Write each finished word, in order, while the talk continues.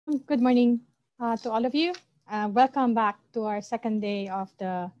Good morning to all of you. Welcome back to our second day of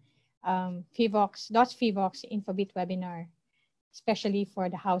the DOST-PHIVOLCS InfoBit Webinar, especially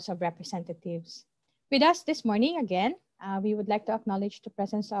for the House of Representatives. With us this morning, again, we would like to acknowledge the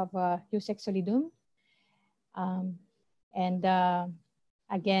presence of Yusek Solidum and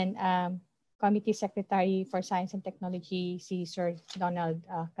Committee Secretary for Science and Technology, si Sir Donald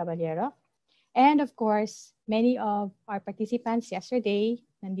Caballero. And of course, many of our participants yesterday,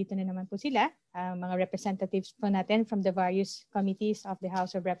 nandito na naman po sila, mga representatives po natin from the various committees of the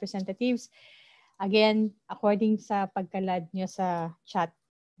House of Representatives. Again, according sa pagkalad nyo sa chat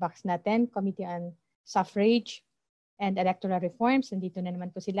box natin, Committee on Suffrage and Electoral Reforms, nandito na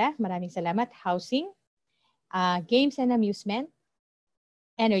naman po sila. Maraming salamat. Housing, Games and Amusement,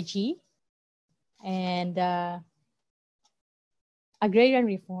 Energy, and Agrarian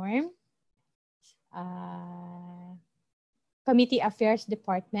Reform, Committee Affairs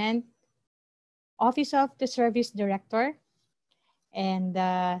Department, Office of the Service Director, and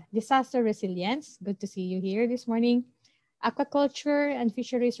Disaster Resilience. Good to see you here this morning. Aquaculture and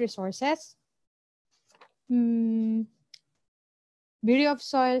Fisheries Resources, Bureau of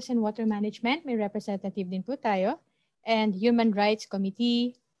Soils and Water Management, may representative din po tayo, and Human Rights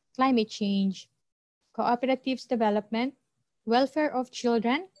Committee, Climate Change, Cooperatives Development, Welfare of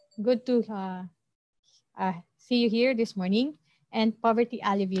Children. Good to see you here this morning, and Poverty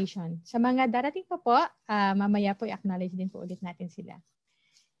Alleviation. Sa mga darating pa po, mamaya po i-acknowledge din po ulit natin sila.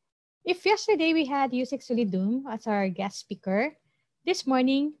 If yesterday we had Yusek Solidum as our guest speaker, this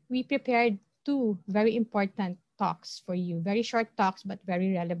morning we prepared two very important talks for you. Very short talks, but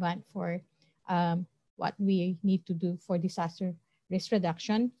very relevant for what we need to do for disaster risk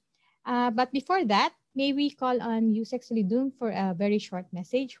reduction. But before that, may we call on Yusek Solidum for a very short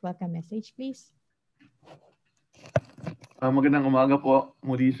message. Welcome message, please. Magandang umaga po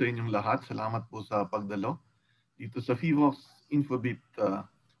muli sa inyong lahat. Salamat po sa pagdalo dito sa PHIVOLCS InfoBit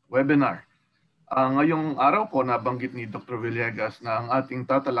Webinar. Ngayong araw po, nabanggit ni Dr. Villegas na ang ating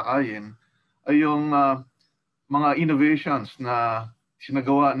tatalakayin ay yung mga innovations na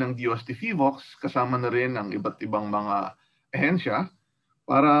sinagawa ng DOST-PHIVOLCS kasama na rin ang iba't ibang mga ehensya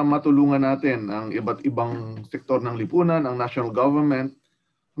para matulungan natin ang iba't ibang sektor ng lipunan, ang national government,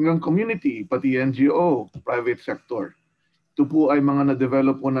 hanggang community, pati NGO, private sector. Ito po ay mga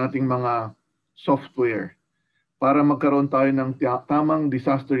na-develop po nating mga software para magkaroon tayo ng tamang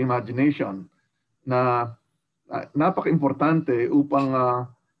disaster imagination na napaka-importante upang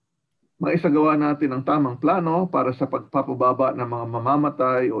maisagawa natin ang tamang plano para sa pagpapababa ng mga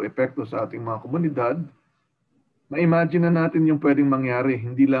mamamatay o epekto sa ating mga komunidad. Ma-imagine na natin yung pwedeng mangyari,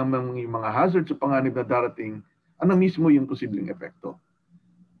 hindi lamang yung mga hazards o panganib na darating, ano mismo yung posibleng epekto.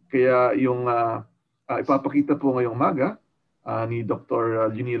 Kaya yung ipapakita po ngayong umaga ni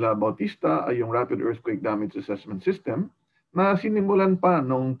Dr. Leonila Bautista ay yung Rapid Earthquake Damage Assessment System na sinimulan pa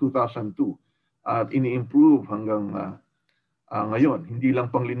noong 2002 at ini-improve hanggang ngayon. Hindi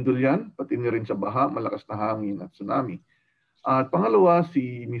lang panglindol yan, pati na rin sa baha, malakas na hangin at tsunami. At pangalawa,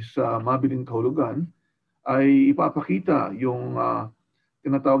 si Ms. Mabiling Kahulugan ay ipapakita yung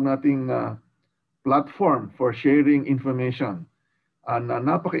tinatawag nating platform for sharing information na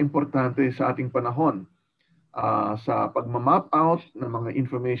napaka-importante sa ating panahon sa pagmamap out ng mga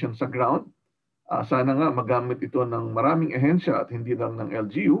information sa ground. Sana nga magamit ito ng maraming ehensya at hindi lang ng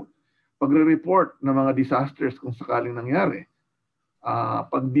LGU. Pagre-report ng mga disasters kung sakaling nangyari.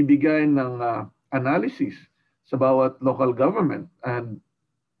 Pagbibigay ng analysis sa bawat local government and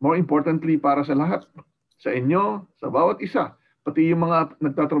more importantly para sa lahat, sa inyo, sa bawat isa, pati yung mga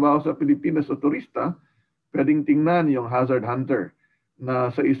nagtatrabaho sa Pilipinas o turista, pwedeng tingnan yung hazard hunter na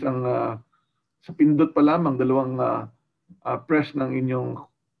sa isang sa pindot pa lamang, dalawang press ng inyong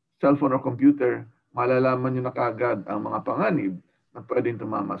cellphone or computer, malalaman nyo na kaagad ang mga panganib na pwedeng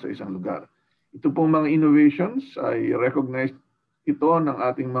tumama sa isang lugar. Ito pong mga innovations ay recognized ito ng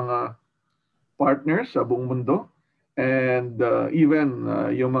ating mga partners sa buong mundo and even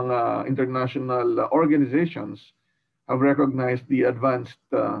yung mga international organizations have recognized the advanced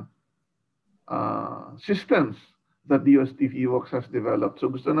systems that DOST-PHIVOLCS has developed. So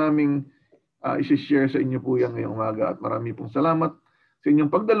gusto naming isi-share sa inyo po yan ngayong umaga at marami pong salamat sa inyong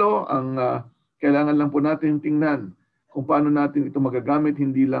pagdalo. Ang kailangan lang po natin tingnan kung paano natin ito magagamit,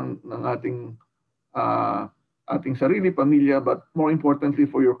 hindi lang ng ating sarili, pamilya, but more importantly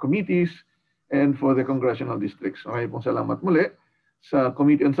for your committees and for the congressional districts. Marami pong salamat muli sa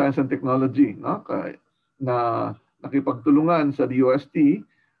Committee on Science and Technology na nakipagtulungan sa DOST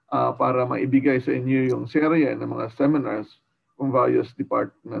para maibigay sa inyo yung serye ng mga seminars from various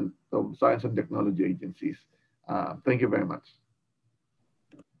Department of Science and Technology agencies. Thank you very much.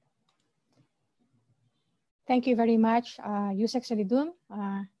 Thank you very much, Yusek Solidum,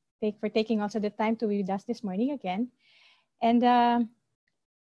 for taking also the time to be with us this morning again. And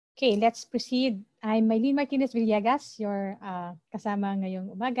okay, let's proceed. I'm Mylene Martinez Villegas, your kasama ngayong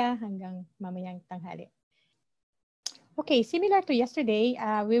umaga hanggang mamayang tanghali. Okay, similar to yesterday,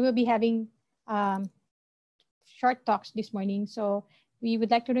 we will be having short talks this morning. So we would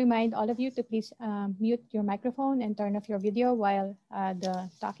like to remind all of you to please mute your microphone and turn off your video while the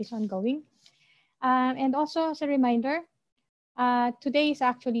talk is ongoing. And also as a reminder, today is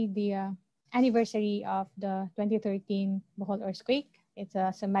actually the anniversary of the 2013 Bohol earthquake. It's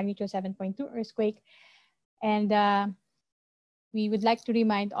a magnitude 7.2 earthquake. And we would like to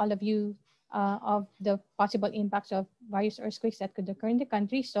remind all of you of the possible impacts of various earthquakes that could occur in the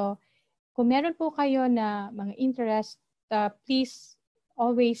country. So kung meron po kayo na mga interest, please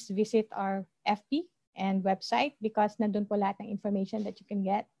always visit our FB and website because nandun po lahat ng information that you can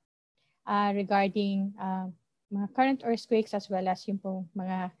get regarding mga current earthquakes as well as yung po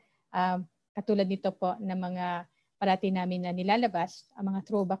mga katulad nito po na mga parati namin na nilalabas, ang mga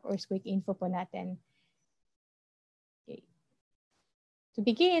throwback earthquake info po natin. Okay. To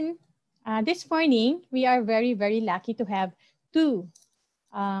begin, this morning, we are very, very lucky to have two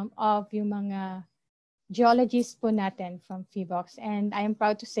of yung mga geologists po natin from PHIVOLCS. And I am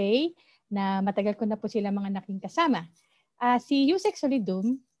proud to say na matagal ko na po sila mga naking kasama. Si Yusek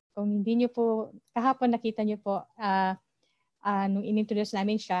Solidum, kung hindi nyo po, kahapon nakita nyo po nung inintroduce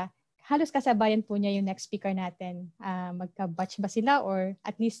namin siya, halos kasabayan po niya yung next speaker natin. Magka-batch ba sila or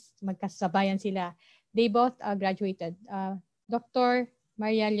at least magkasabayan sila. They both graduated. Dr.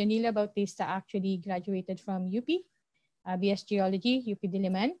 Leonila Bautista actually graduated from UP, BS Geology, UP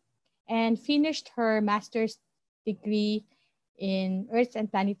Diliman, and finished her master's degree in Earth and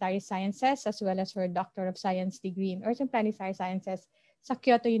Planetary Sciences as well as her Doctor of Science degree in Earth and Planetary Sciences sa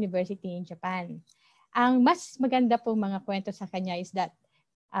Kyoto University in Japan. Ang mas maganda po mga kwento sa kanya is that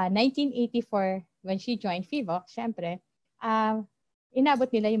 1984, when she joined PHIVOLCS, syempre,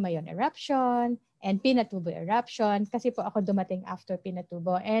 inabot nila yung Mayon eruption and Pinatubo eruption kasi po ako dumating after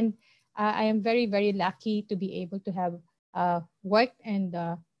Pinatubo. And I am very, very lucky to be able to have worked and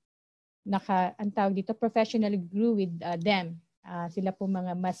ang tawag dito, professionally grew with them. Sila po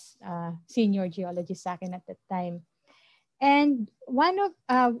mga mas senior geologists sa akin at that time. And one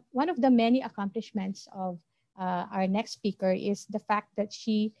of the many accomplishments of our next speaker is the fact that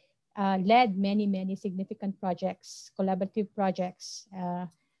she led many, many significant projects, collaborative projects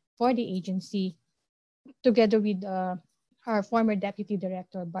for the agency together with our former Deputy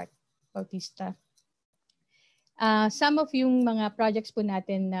Director, Bautista. Some of yung mga projects po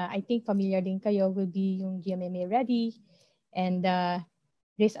natin na I think familiar din kayo will be yung GMMA Ready and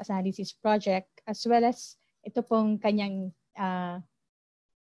Risk Analysis Project as well as ito pong kanyang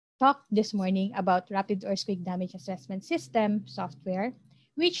talk this morning about Rapid Earthquake Damage Assessment System software,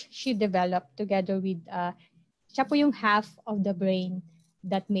 which she developed together with, siya po yung half of the brain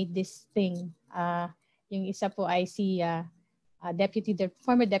that made this thing. Yung isa po ay si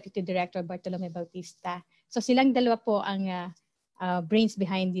former Deputy Director Bartolome Bautista. So silang dalawa po ang brains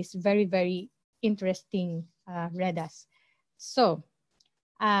behind this very, very interesting REDAS. So,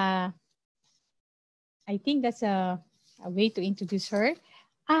 I think that's a way to introduce her.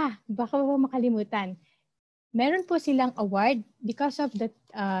 Baka po makalimutan. Meron po silang award because of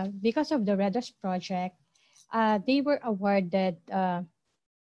the REDAS project. They were awarded,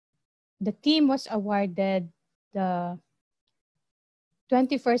 the team was awarded the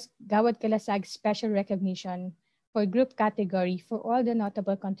 21st Gawad Kalasag Special Recognition for group category for all the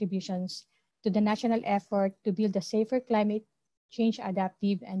notable contributions to the national effort to build a safer climate change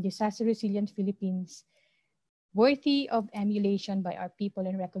adaptive and disaster resilient Philippines worthy of emulation by our people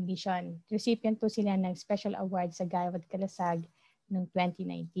and recognition. Recipient po sila ng special award sa Gawad Kalasag noong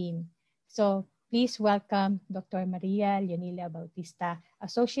 2019. So please welcome Dr. Maria Leonila Bautista,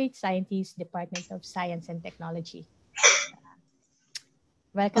 Associate Scientist, Department of Science and Technology.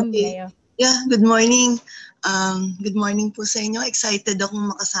 Welcome, Leo. Yeah, good morning. Good morning po sa inyo. Excited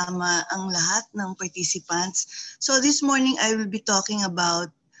akong makasama ang lahat ng participants. So this morning, I will be talking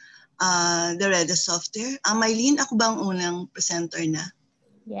about the REDAS software. Mylene, ako ba ang unang presenter na?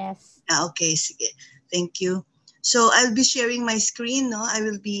 Yes. Okay, sige. Thank you. So I'll be sharing my screen. No? I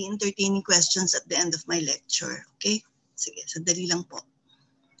will be entertaining questions at the end of my lecture. Okay? Sige, sandali lang po.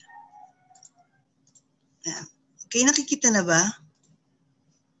 Ayan. Okay, nakikita na ba?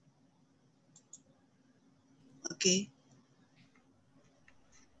 Okay.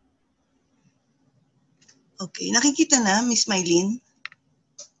 Okay, nakikita na, Miss Mylene?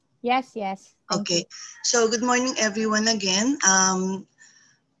 Yes, yes. Okay. So good morning everyone again.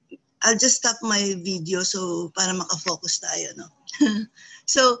 I'll just stop my video so para makafocus tayo, no?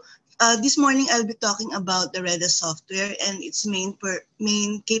 So this morning I'll be talking about the REDAS software and its main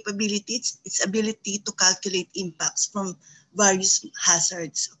capabilities, its ability to calculate impacts from various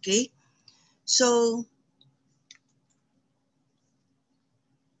hazards, okay? So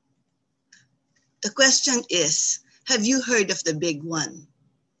the question is, have you heard of the big one?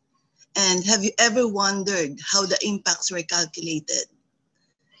 And have you ever wondered how the impacts were calculated?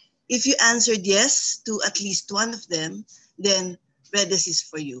 If you answered yes to at least one of them, then REDAS is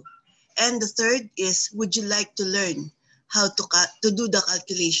for you. And the third is, would you like to learn how to do the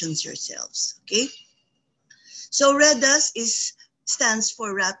calculations yourselves? Okay. So REDAS stands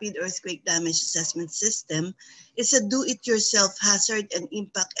for Rapid Earthquake Damage Assessment System. It's a do-it-yourself hazard and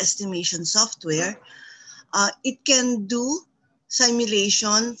impact estimation software. It can do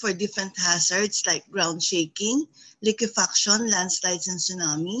simulation for different hazards like ground shaking, liquefaction, landslides, and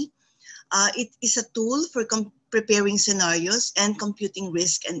tsunami. It is a tool for preparing scenarios and computing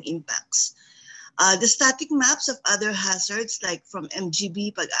risk and impacts. The static maps of other hazards like from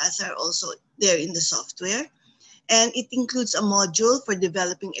MGB, Pag-asa are also there in the software. And it includes a module for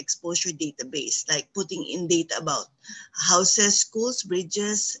developing exposure database, like putting in data about houses, schools,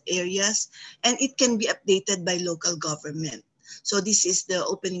 bridges, areas, and it can be updated by local government. So this is the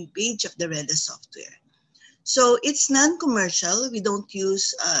opening page of the REDAS software. So it's non-commercial. We don't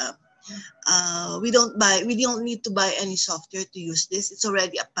use we don't need to buy any software to use this. It's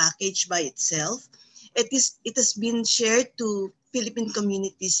already a package by itself. It has been shared to Philippine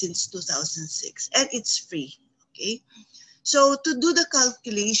communities since 2006 and it's free. Okay, so to do the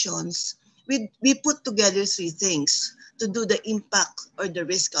calculations, we put together three things to do the impact or the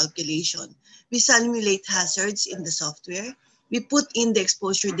risk calculation. We simulate hazards in the software. We put in the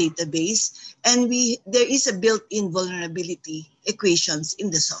exposure database, and there is a built-in vulnerability equations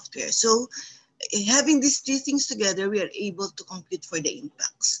in the software. So having these three things together, we are able to compute for the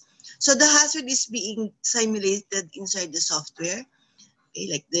impacts. So the hazard is being simulated inside the software,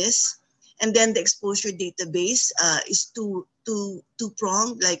 okay, like this. And then the exposure database is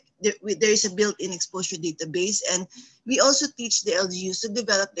two-pronged, like there is a built-in exposure database, and we also teach the LGUs to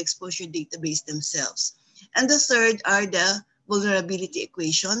develop the exposure database themselves. And the third are the vulnerability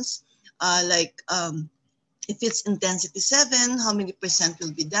equations, like if it's intensity 7, how many %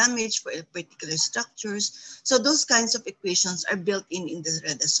 will be damaged for particular structures. So those kinds of equations are built in the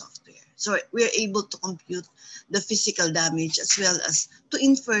REDAS software. So we're able to compute the physical damage as well as to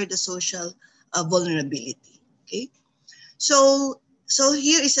infer the social vulnerability. Okay, so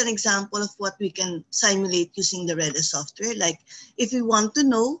here is an example of what we can simulate using the REDAS software. Like if we want to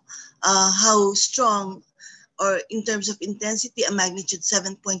know how strong or in terms of intensity a magnitude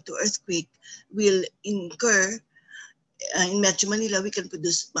 7.2 earthquake will incur in Metro Manila, we can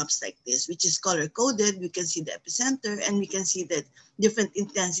produce maps like this, which is color-coded. We can see the epicenter, and we can see that different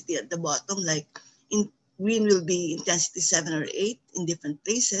intensity at the bottom, like in green will be intensity 7 or 8 in different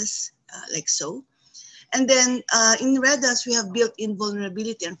places, like so. And then in REDAS, we have built-in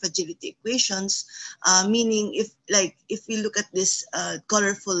vulnerability and fragility equations, meaning if we look at this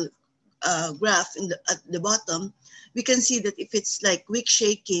colorful graph at the bottom, we can see that if it's like weak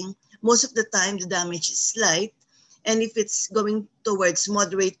shaking, most of the time the damage is slight. And if it's going towards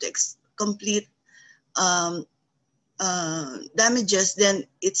moderate to complete damages, then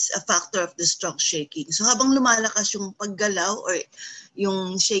it's a factor of the strong shaking. So habang lumalakas yung paggalaw or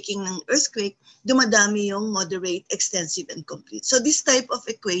yung shaking ng earthquake, dumadami yung moderate, extensive, and complete. So this type of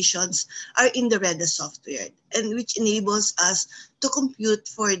equations are in the REDAS software, and which enables us to compute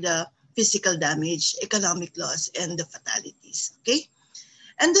for the physical damage, economic loss, and the fatalities. Okay?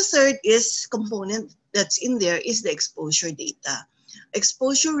 And the third component that's in there is the exposure data.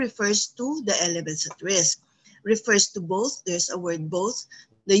 Exposure refers to the elements at risk. Refers to both, there's a word both,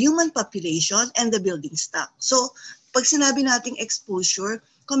 the human population and the building stock. So pag sinabi nating exposure,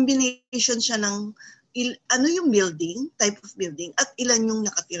 combination siya ng ano yung building, type of building, at ilan yung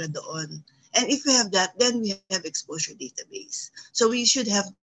nakatira doon. And if we have that, then we have exposure database. So we should have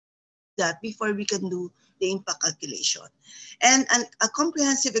that before we can do the impact calculation. And a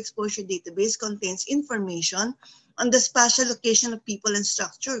comprehensive exposure database contains information on the spatial location of people and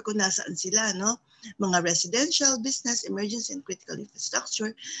structure, kung nasaan sila, no? Mga residential, business, emergency, and critical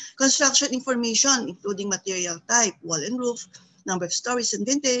infrastructure. Construction information, including material type, wall and roof, number of stories and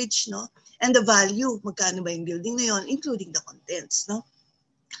vintage, no? And the value, magkano ba yung building na yon, including the contents, no?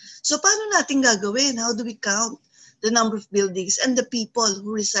 So paano natin gagawin? How do we count the number of buildings and the people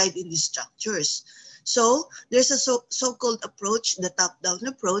who reside in these structures? So, there's a so-called approach, the top-down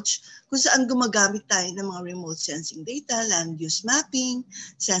approach, kung saan gumagamit tayo ng mga remote sensing data, land use mapping,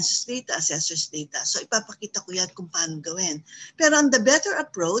 census data, assessors data. So, ipapakita ko yan kung paano gawin. Pero ang the better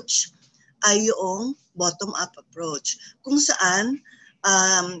approach ay yung bottom-up approach, kung saan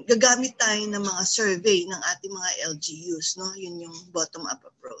gagamit tayo ng mga survey ng ating mga LGUs. No? Yun yung bottom-up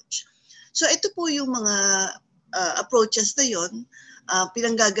approach. So, ito po yung mga approaches na yun.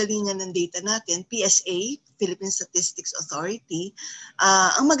 Pinanggagalingan ng data natin, PSA, Philippine Statistics Authority.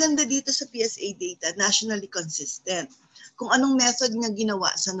 Ang maganda dito sa PSA data, nationally consistent. Kung anong method nga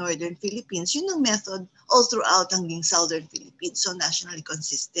ginawa sa Northern Philippines, yun ang method all throughout hanggang Southern Philippines. So nationally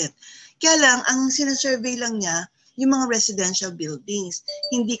consistent. Kaya lang, ang sinasurvey lang niya, yung mga residential buildings,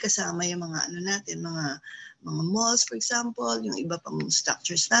 hindi kasama yung mga mga malls, for example, yung iba pang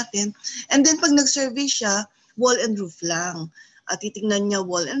structures natin. And then pag nag-survey siya, wall and roof lang. At titingnan niya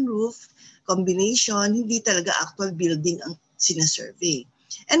wall and roof, combination, hindi talaga actual building ang sinasurvey.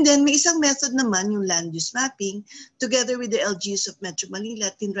 And then may isang method naman, yung land use mapping, together with the LGUs of Metro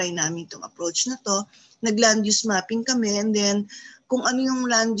Manila, tinry namin itong approach na to. Nag-land use mapping kami, and then kung ano yung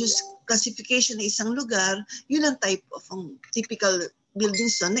land use classification ng isang lugar, yun ang type of typical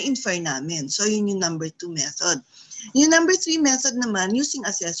buildings doon na infer namin. So yun yung number 2 method. Yung number 3 method naman, using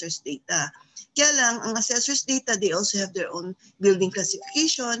assessors data. Kaya lang, ang assessors data, they also have their own building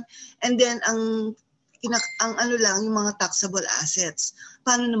classification, and then ang ano lang, yung mga taxable assets.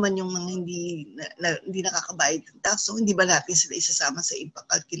 Paano naman yung mga hindi nakakabayad ng tax? So, hindi ba natin sila isasama sa impact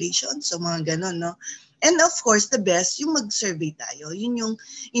calculation? So, mga ganon, no? And of course, the best, yung mag-survey tayo. Yun yung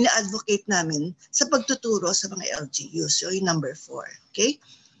ina-advocate namin sa pagtuturo sa mga LGUs. So, yung number 4. Okay?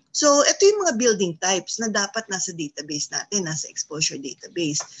 So, ito yung mga building types na dapat nasa database natin, nasa exposure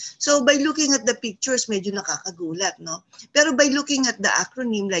database. So, by looking at the pictures, medyo nakakagulat, no? Pero by looking at the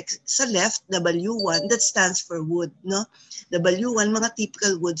acronym, like sa left, W1, that stands for wood, no? W1, mga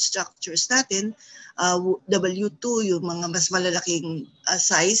typical wood structures natin. W2, yung mga mas malalaking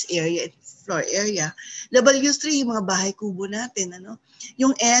size, area, floor area. W3, yung mga bahay kubo natin, ano?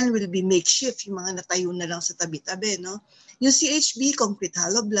 Yung N will be makeshift, yung mga natayo na lang sa tabi-tabi, no? Yung CHB, concrete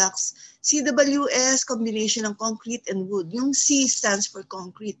hollow blocks. CWS, combination ng concrete and wood. Yung C stands for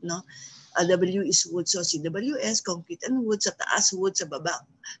concrete, no? W is wood, so CWS, concrete and wood. Sa taas, wood. Sa baba,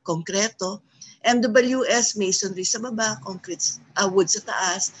 konkreto. MWS, masonry sa baba, concrete, wood sa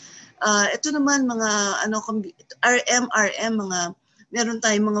taas. Ito naman, mga RM, mga meron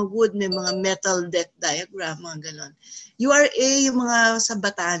tayong mga wood, may mga metal deck diagram, mga ganon. URA, yung mga sa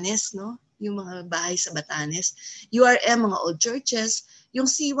Batanes, no? Yung mga bahay sa Batanes. URM, mga old churches. Yung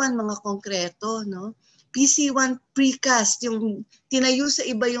C1, mga konkreto, no? PC1, precast, yung tinayo sa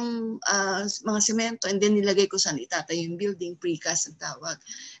iba yung mga semento, and then nilagay ko saan itatayo yung building, precast ang tawag.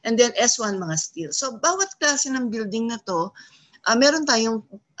 And then S1, mga steel. So, bawat klase ng building na to, meron tayong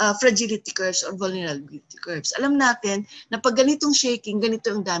fragility curves or vulnerability curves. Alam natin na pag ganitong shaking,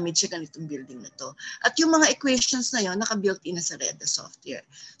 ganito yung damage sa ganitong building na to. At yung mga equations na yon naka-built in na sa REDAS software.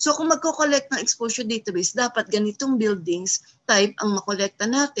 So kung magko-collect ng exposure database, dapat ganitong buildings type ang makolekta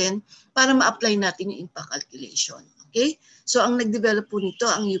natin para ma-apply natin yung impact calculation. Okay? So ang nag-develop po nito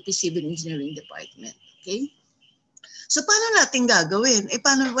ang UP Civil Engineering Department. Okay? So paano natin gagawin?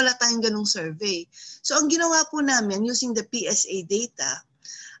 Paano wala tayong ganung survey? So ang ginawa po namin using the PSA data,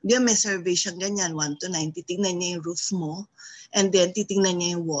 may survey siyang ganyan, 1 to 9, titignan niya yung roof mo, and then titignan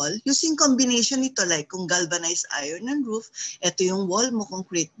niya yung wall. Using combination nito, like kung galvanized iron and roof, ito yung wall mo,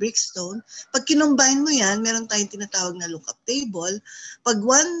 concrete brick stone. Pag kinumbine mo yan, meron tayong tinatawag na lookup table. Pag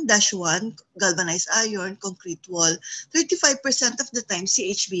 1-1, galvanized iron, concrete wall, 35% of the time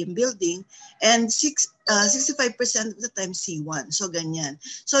CHB yung building, and 65% of the time C1. So ganyan.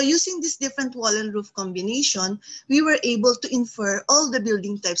 So using this different wall and roof combination, we were able to infer all the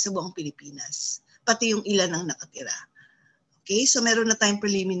building types sa buong Pilipinas, pati yung ilan ang nakatira. Okay, so meron na tayong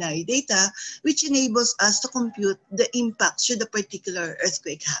preliminary data which enables us to compute the impact should a particular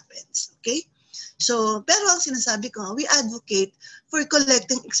earthquake happens. Okay? So, pero ang sinasabi ko, we advocate for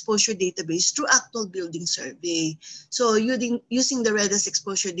collecting exposure database through actual building survey. So, using the REDAS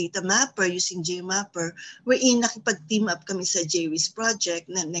exposure data mapper, using JMapper, wherein nakipag-team up kami sa JWIS project,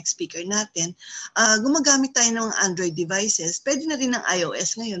 na next speaker natin, gumagamit tayo ng Android devices. Pwede na rin ng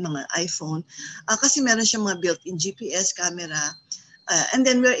iOS ngayon, mga iPhone, kasi meron siyang mga built-in GPS camera. And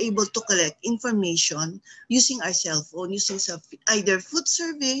then we're able to collect information using our cell phone, using either foot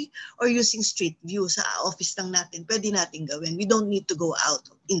survey or using street view sa office lang natin. Pwede natin gawin. We don't need to go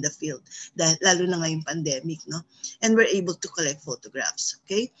out in the field, dahil lalo na ngayong pandemic, no? And we're able to collect photographs,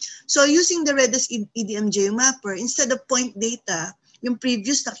 okay? So using the REDAS EDM geomapper, instead of point data, Yung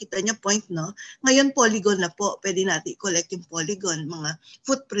previous, nakita niya point, no? Ngayon, polygon na po. Pwede natin i-collect yung polygon, mga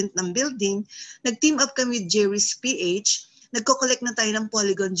footprint ng building. Nag-team up kami with Jerry's PH. Nagko-collect na tayo ng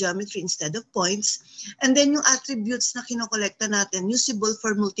polygon geometry instead of points. And then yung attributes na kinokolekta natin, usable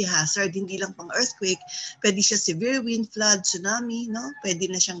for multi-hazard, hindi lang pang earthquake, pwede siya severe wind, flood, tsunami, no?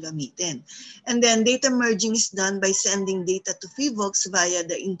 Pwede na siyang gamitin. And then data merging is done by sending data to PHIVOLCS via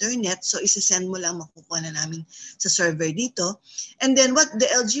the internet. So isa-send mo lang, makukuha na namin sa server dito. And then what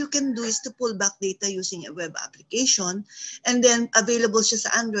the LGU can do is to pull back data using a web application. And then available siya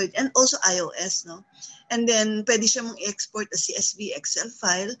sa Android and also iOS, no? And then, pwede siya mong i-export as CSV Excel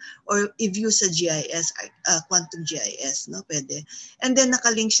file or i-view sa GIS, Quantum GIS, no? Pwede. And then,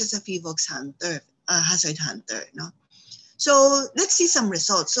 nakalink siya sa PHIVOLCS Hunter, Hazard Hunter, no? So, let's see some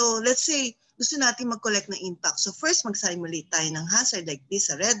results. So, let's say, gusto natin mag-collect ng impact. So, first, mag-simulate tayo ng hazard like this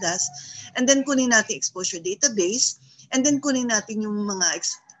sa REDAS. And then, kunin natin exposure database. And then, kunin natin yung mga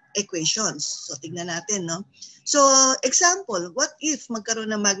equations. So, tignan natin, no? So, example, what if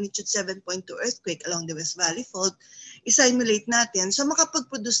magkaroon ng magnitude 7.2 earthquake along the West Valley Fault? I-simulate natin. So,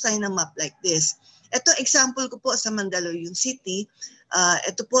 makapag-produce tayo ng map like this. Ito, example ko po sa Mandaluyong City.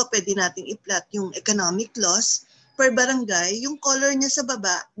 Ito po, pwede nating i-plot yung economic loss per barangay. Yung color niya sa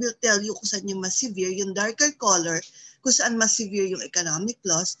baba will tell you kung saan yung mas severe. Yung darker color, kung saan mas severe yung economic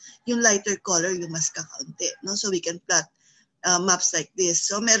loss. Yung lighter color, yung mas kakaunti. No? So, we can plot maps like this.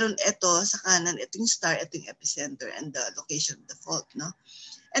 So meron ito sa kanan, ito yung star, ito yung epicenter and the location of the fault, no?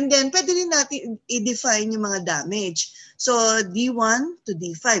 And then pwede rin natin i-define yung mga damage. So D1 to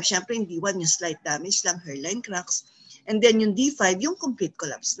D5, syempre yung D1 yung slight damage lang, hairline cracks. And then yung D5 yung complete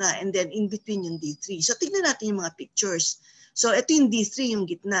collapse na. And then in between yung D3. So tignan natin yung mga pictures. So ito yung D3 yung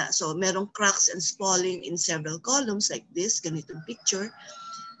gitna. So merong cracks and spalling in several columns like this, ganitong picture.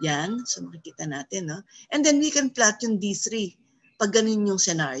 Yan, so makikita natin, no? And then we can plot yung D3 pag ganun yung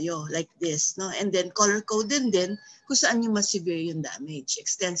scenario, like this, no? And then color-coded din kung saan yung mas severe yung damage,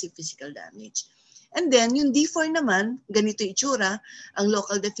 extensive physical damage. And then yung D4 naman, ganito yung itsura, ang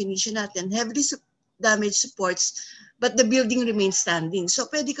local definition natin, heavily damaged supports, but the building remains standing. So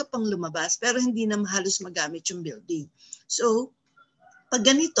pwede ka pang lumabas, pero hindi na halos magamit yung building. So, pag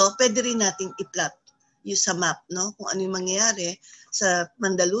ganito, pwede rin nating i-plot yung sa map, no? Kung ano yung mangyayari sa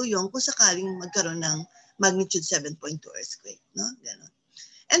Mandaluyong kung sakaling magkaroon ng magnitude 7.2 earthquake, no? Ganon.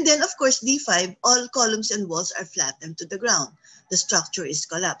 And then, of course, D5, all columns and walls are flattened to the ground. The structure is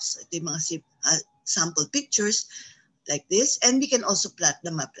collapsed. Ito yung mga sample pictures like this. And we can also plot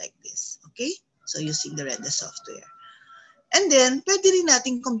the map like this, okay? So, using the REDAS software. And then, pwede rin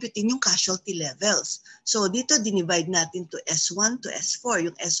natin computing yung casualty levels. So, dito, dinivide natin to S1 to S4.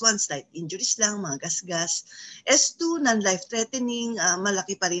 Yung S1, slight injuries lang, mga gasgas. S2, non-life-threatening,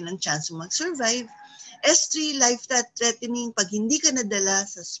 malaki pa rin ang chance mo mag-survive. S3, life-threatening, pag hindi ka nadala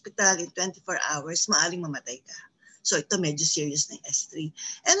sa hospital in 24 hours, maaaring mamatay ka. So, ito medyo serious na yung S3.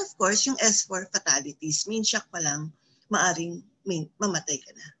 And of course, yung S4, fatalities, main shock pa lang, maaaring mamatay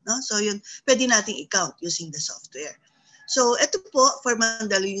ka na. No? So, yun, pwede nating i-count using the software. So, ito po, for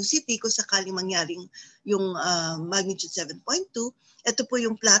Mandaluyong City, kung sakaling mangyaring yung magnitude 7.2, ito po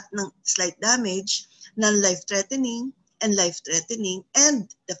yung plot ng slight damage, non-life-threatening, and life-threatening, and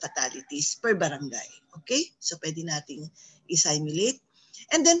the fatalities per barangay. Okay? So, pwede nating i-simulate.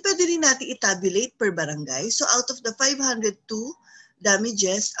 And then, pwede rin natin i-tabulate per barangay. So, out of the 502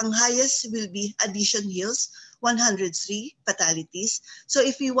 damages, ang highest will be Addition Hills, 103 fatalities. So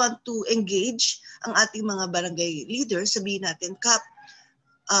if we want to engage ang ating mga barangay leaders, sabihin natin, Kap,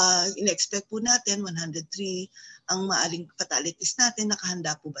 in-expect po natin 103 ang maaring fatalities natin,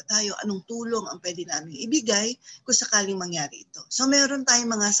 nakahanda po ba tayo? Anong tulong ang pwede namin ibigay kung sakaling mangyari ito? So meron tayong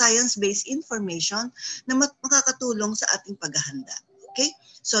mga science-based information na makakatulong sa ating paghahanda. Okay?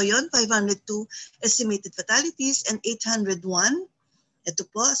 So yon 502 estimated fatalities and 801, ito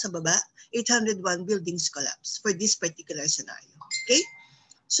po sa baba, 801 buildings collapse for this particular scenario. Okay?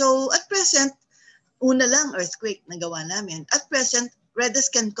 So at present, una lang earthquake na gawa namin. At present, REDAS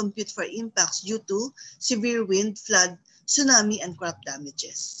can compute for impacts due to severe wind, flood, tsunami, and crop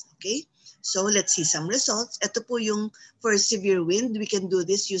damages. Okay? So let's see some results. Ito po yung for severe wind. We can do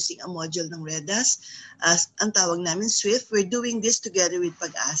this using a module ng REDAS. Ang tawag namin SWIFT. We're doing this together with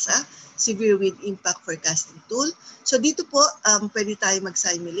PAG-ASA, Severe Wind Impact Forecasting Tool. So dito po, pwede tayo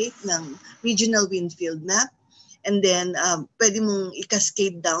mag-simulate ng regional wind field map. And then, pwede mong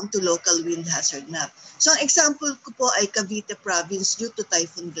i-cascade down to local wind hazard map. So ang example ko po ay Cavite Province due to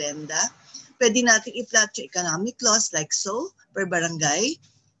Typhoon Glenda. Pwede natin i-plot yung economic loss like so per barangay.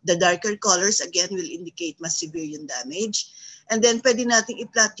 The darker colors again will indicate mas severe yung damage. And then pwede natin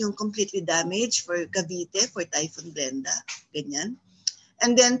i-plot yung completely damaged for Cavite, for Typhoon Glenda. Ganyan.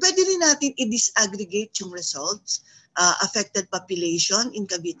 And then pwede rin natin i-disaggregate yung results, affected population in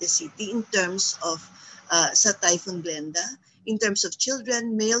Cavite City in terms of sa Typhoon Glenda, in terms of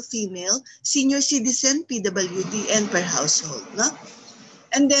children, male, female, senior citizen, PWD, and per household. No?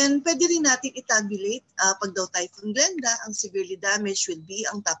 And then, pwede rin natin i-tabulate pag daw Typhoon Glenda, ang severely damaged will be,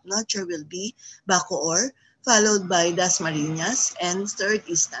 ang top-notcher will be Bacoor, followed by Dasmariñas, and third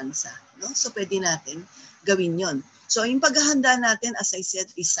is Tanza. No? So, pwede natin gawin yon. So, yung paghahanda natin, as I said,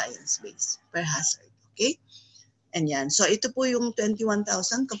 is science-based per hazard. Okay? And yan. So, ito po yung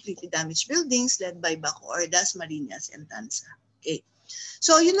 21,000 completely damaged buildings led by Bacoor, Dasmariñas, and Tanza. Okay.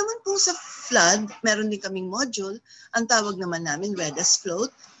 So, yun naman po sa flood, meron din kaming module. Ang tawag naman namin REDAS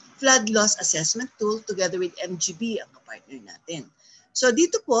Flood Loss Assessment Tool together with MGB, ang partner natin. So,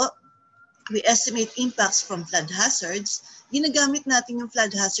 dito po, we estimate impacts from flood hazards. Ginagamit natin yung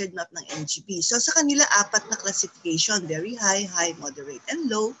flood hazard map ng MGB. So, sa kanila, 4 na classification, very high, high, moderate, and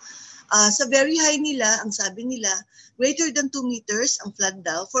low. Sa very high nila, ang sabi nila, greater than 2 meters ang flood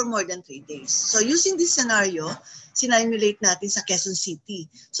daw for more than 3 days. So using this scenario, sinimulate natin sa Quezon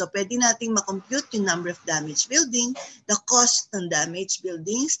City. So pwede nating makompute yung number of damaged building, the cost ng damaged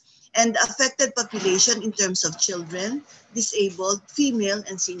buildings, and the affected population in terms of children, disabled, female,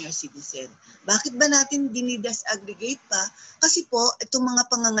 and senior citizen. Bakit ba natin dinidisaggregate pa? Kasi po, itong mga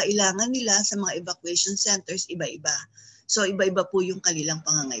pangangailangan nila sa mga evacuation centers, iba-iba. So, iba-iba po yung kanilang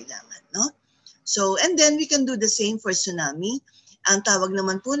pangangailangan, no? So, and then we can do the same for tsunami. Ang tawag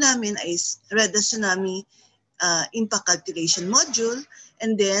naman po namin ay REDAS Tsunami Impact Calculation Module.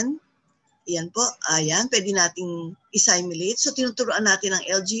 And then, yan po, ayan, pwede nating i-simulate. So, tinuturuan natin ang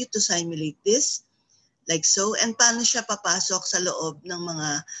LGU to simulate this, like so. And paano siya papasok sa loob ng mga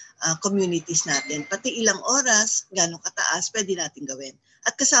communities natin. Pati ilang oras, gano'ng kataas, pwede natin gawin.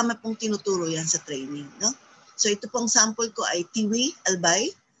 At kasama pong tinuturo yan sa training, no? So ito pong sample ko ay Tiwi,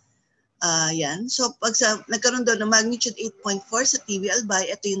 Albay. Yan. So pag nagkaroon daw ng magnitude 8.4 sa Tiwi, Albay,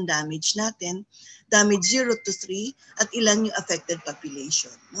 ito yung damage natin. Damage 0 to 3 at ilan yung affected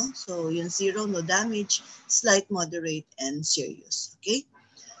population. No? So yung 0, no damage, slight, moderate, and serious. Okay?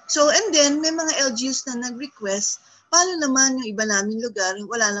 So and then may mga LGUs na nag-request, paano naman yung iba naming lugar,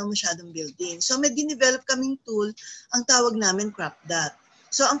 wala lang masyadong building. So may dinevelop kaming tool, ang tawag namin CropDot.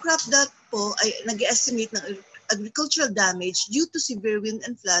 So ang CropDot po ay nag-estimate ng agricultural damage due to severe wind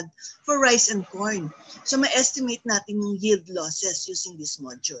and flood for rice and corn. So ma-estimate natin yung yield losses using this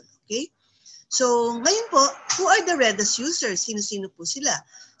module. Okay? So ngayon po, who are the REDAS users? Sino-sino po sila?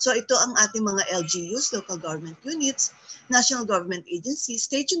 So ito ang ating mga LGUs, local government units, national government agencies,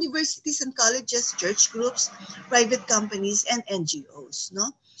 state universities and colleges, church groups, private companies, and NGOs.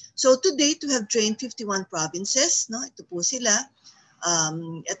 No? So to date, we have trained 51 provinces. No? Ito po sila.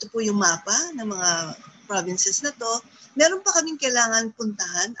 Ito po yung mapa ng mga provinces na to. Meron pa kaming kailangan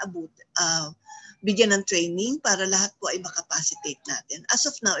puntahan, bigyan ng training para lahat po ay makapacitate natin. As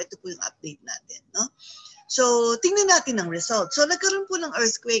of now, ito po yung update natin. No? So, tingnan natin ang result. So, nagkaroon po ng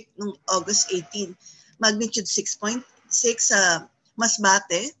earthquake noong August 18, magnitude 6.6 sa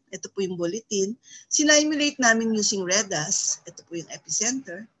Masbate. Ito po yung bulletin. Sinimulate namin using REDAS. Ito po yung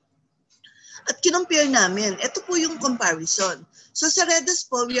epicenter. At kinompare namin, ito po yung comparison. So sa REDAS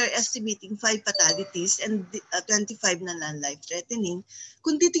po, we are estimating 5 fatalities and 25 na non-life threatening.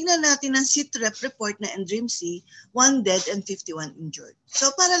 Kung titingnan natin ang SITREP report na NDRIMC, 1 dead and 51 injured.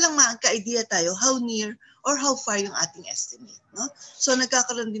 So para lang makaka-idea tayo how near or how far yung ating estimate. No? So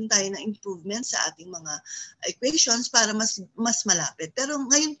nagkakaroon din tayo ng improvement sa ating mga equations para mas malapit. Pero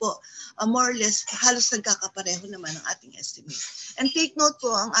ngayon po, more or less, halos nagkakapareho naman ang ating estimate. And take note po,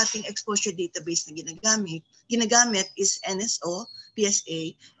 ang ating exposure database na ginagamit is NSO,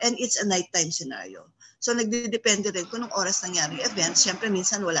 PSA, and it's a nighttime scenario. So nagdidepende rin kung anong oras nangyari event. Siyempre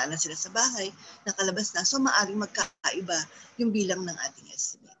minsan wala na sila sa bahay, nakalabas na. So maaring magkaiba yung bilang ng ating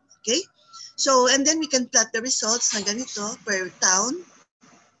estimate. Okay? So and then we can plot the results na ganito per town.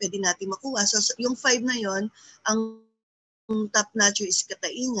 Pwede natin makuha. So yung 5 na yon, ang top notcher is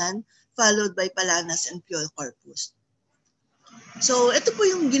Kataingan, followed by Palanas and Pure Corpus. So ito po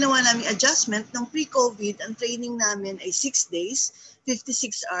yung ginawa naming adjustment ng pre-COVID. Ang training namin ay 6 days,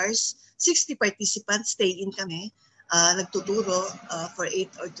 56 hours, 60 participants, stay in kami, nagtuturo for 8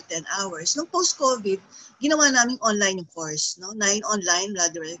 or to 10 hours. Nung post-COVID, ginawa namin online yung course, no? 9 online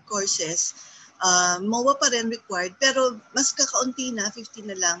lateral courses. MOA pa rin required, pero mas kakaunti na, 15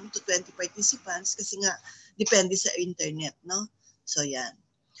 na lang to 20 participants kasi nga depende sa internet, no? So yan.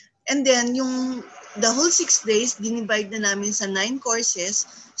 And then the whole 6 days, dinivide na namin sa 9 courses.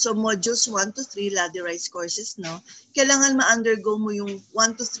 So modules 1 to 3, ladderized courses, no? Kailangan ma-undergo mo yung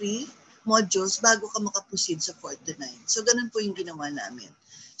 1 to 3 modules bago ka makaproceed sa 4 to 9. So ganun po yung ginawa namin.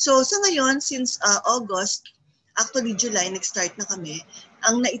 So sa ngayon, since August, actually July, nag-start na kami.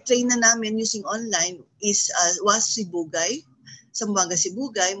 Ang na-train na namin using online was Sibugay, Zamboanga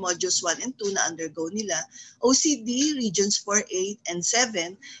Sibugay, modules 1 and 2 na undergo nila, OCD, regions 4, 8, and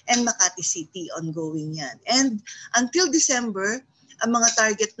 7, and Makati City, ongoing yan. And until December, ang mga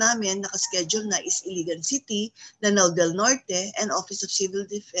target namin, nakaschedule na is Iligan City, Lanao del Norte, and Office of Civil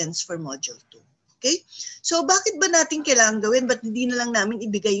Defense for Module 2. Okay? So bakit ba natin kailangan gawin? Ba't hindi na lang namin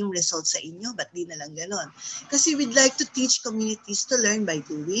ibigay yung results sa inyo? Ba't di na lang ganon? Kasi we'd like to teach communities to learn by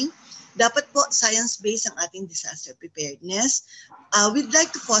doing. Dapat po science-based ang ating disaster preparedness. We'd like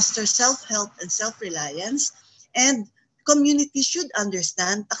to foster self-help and self-reliance. And communities should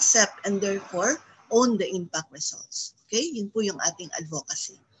understand, accept, and therefore own the impact results. Okay? Yun po yung ating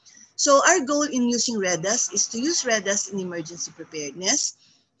advocacy. So our goal in using REDAS is to use REDAS in emergency preparedness,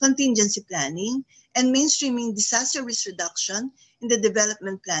 contingency planning, and mainstreaming disaster risk reduction in the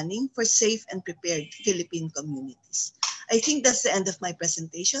development planning for safe and prepared Philippine communities. I think that's the end of my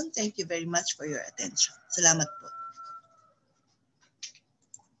presentation. Thank you very much for your attention. Salamat po.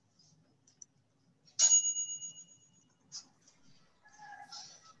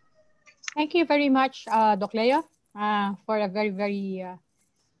 Thank you very much, Doc Leo, for a very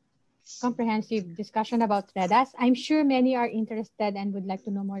comprehensive discussion about REDAS. I'm sure many are interested and would like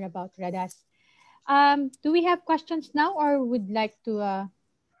to know more about REDAS. Do we have questions now or would like to,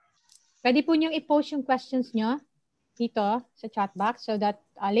 pwede po niyong i-post yung questions nyo dito sa chat box so that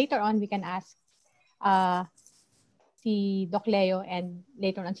later on we can ask si Doc Leo and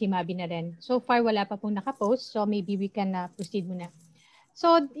later on si Mabi na rin. So far wala pa pong nakapost, so maybe we can proceed muna.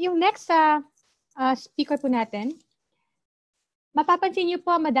 So yung next speaker po natin, mapapansin niyo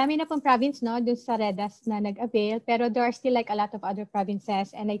po, madami na pong province no dun sa REDAS na nag-avail, pero there are still like a lot of other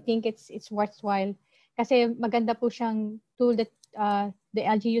provinces and I think it's worthwhile kasi maganda po siyang tool that the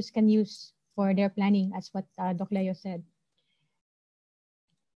LGUs can use for their planning, as what Doc Leo said.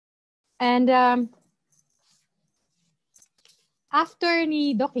 And after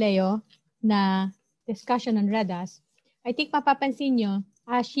ni Doc Leo na discussion on REDAS, I think mapapansin niyo,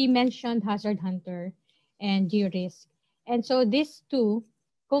 she mentioned Hazard Hunter and G-Risk. And so these two,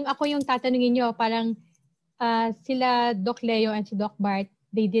 kung ako yung tatanungin nyo, parang sila Doc Leo and si Doc Bart,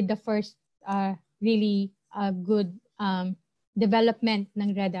 they did the first really good development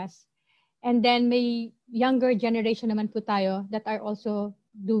ng REDAS. And then may younger generation naman po tayo that are also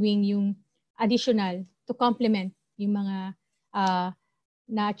doing yung additional to complement yung mga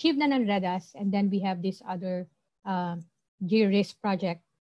na-achieve na ng REDAS. And then we have this other G-Risk project